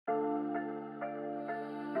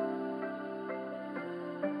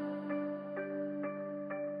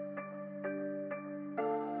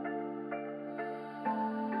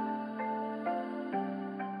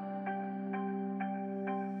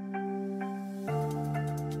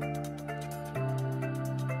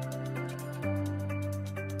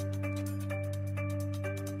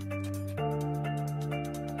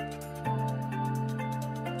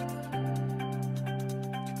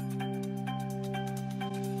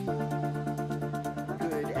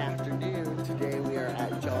Good afternoon. Today we are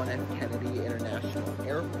at John F. Kennedy International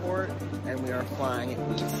Airport and we are flying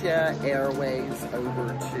ITA Airways over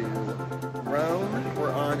to Rome.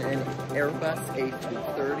 We're on an Airbus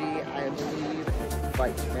A330, I believe.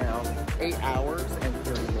 Flight's now 8 hours and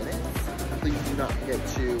 30 minutes. Please do not forget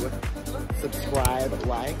to subscribe,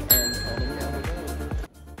 like, and comment down below.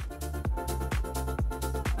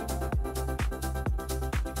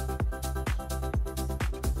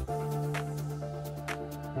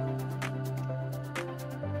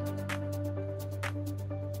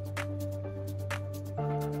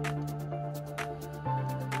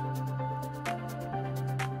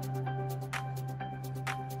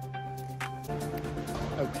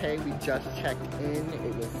 Okay, we just checked in.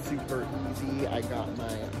 It was super easy. I got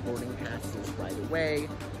my boarding passes right away.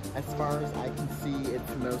 As far as I can see,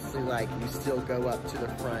 it's mostly like you still go up to the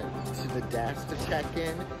front to the desk to check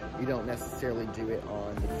in. You don't necessarily do it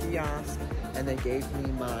on the kiosk. And they gave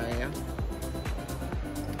me my,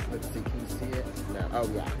 let's see, can you see it? No, oh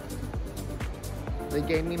yeah. They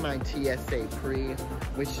gave me my TSA pre,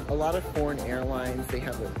 which a lot of foreign airlines, they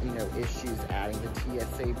have, issues adding the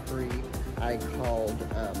TSA pre. I called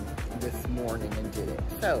this morning and did it.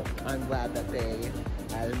 So I'm glad that they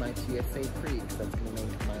added my TSA pre because that's going to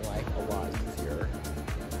make my life a lot easier.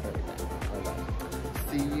 There we go. All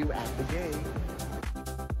right. See you at the gate.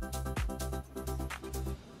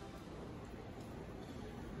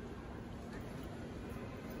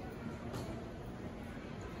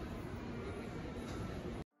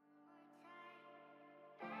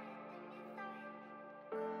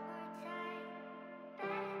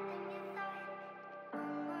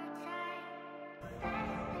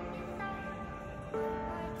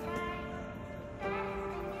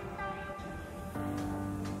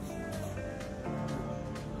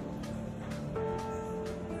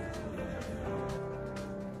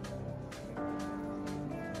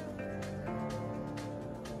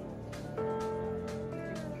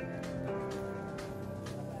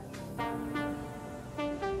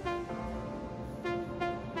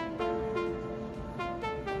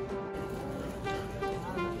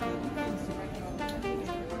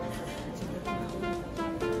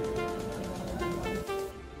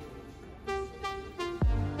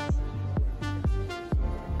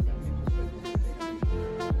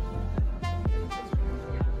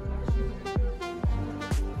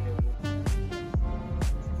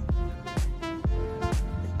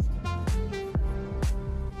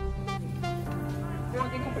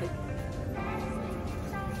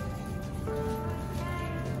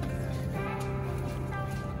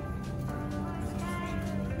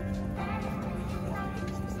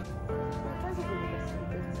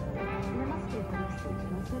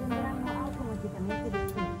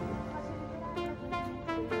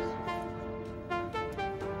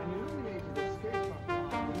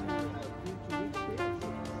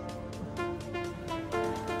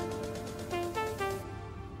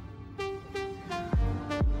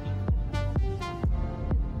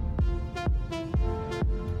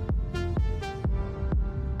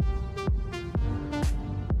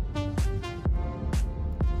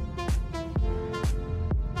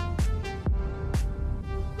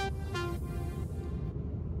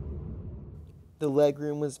 The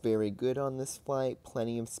legroom was very good on this flight,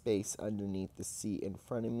 plenty of space underneath the seat in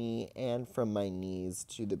front of me and from my knees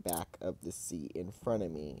to the back of the seat in front of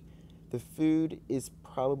me. The food is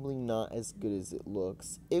probably not as good as it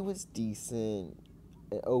looks. It was decent,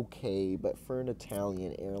 okay, but for an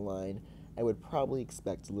Italian airline, I would probably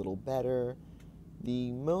expect a little better.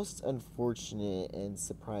 The most unfortunate and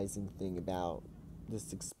surprising thing about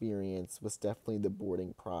this experience was definitely the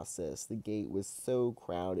boarding process. The gate was so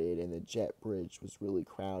crowded and the jet bridge was really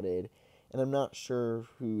crowded, and I'm not sure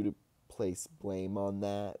who to place blame on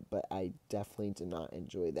that, but I definitely did not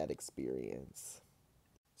enjoy that experience.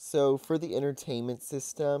 So for the entertainment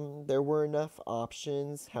system, there were enough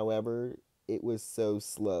options. However, it was so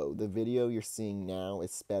slow. The video you're seeing now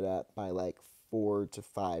is sped up by like 4 to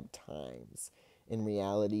 5 times. In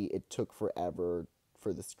reality, it took forever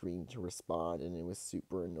for the screen to respond, and it was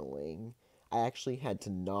super annoying. I actually had to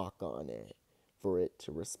knock on it for it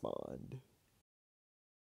to respond.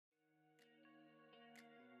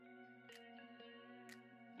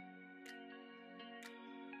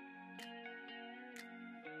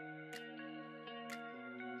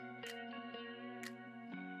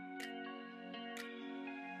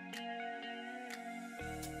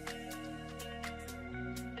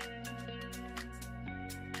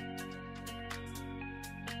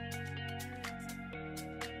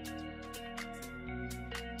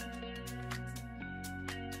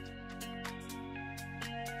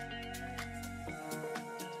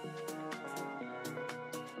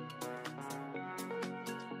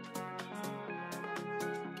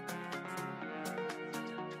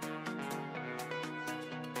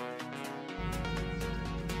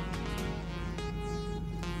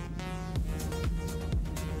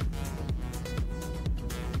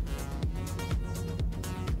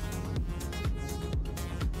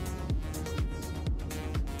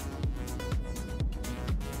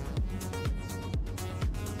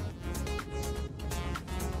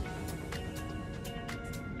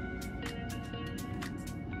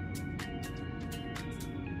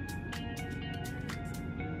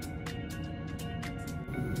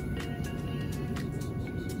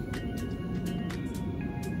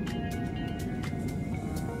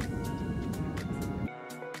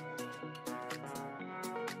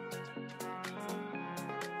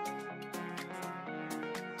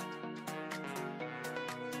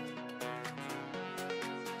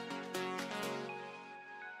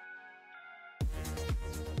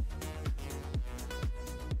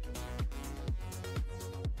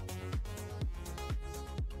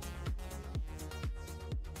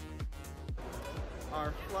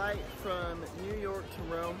 Our flight from New York to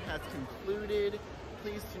Rome has concluded.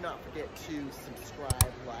 Please do not forget to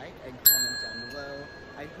subscribe, like, and comment down below.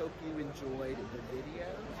 I hope you enjoyed the video,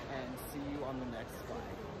 and see you on the next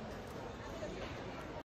flight.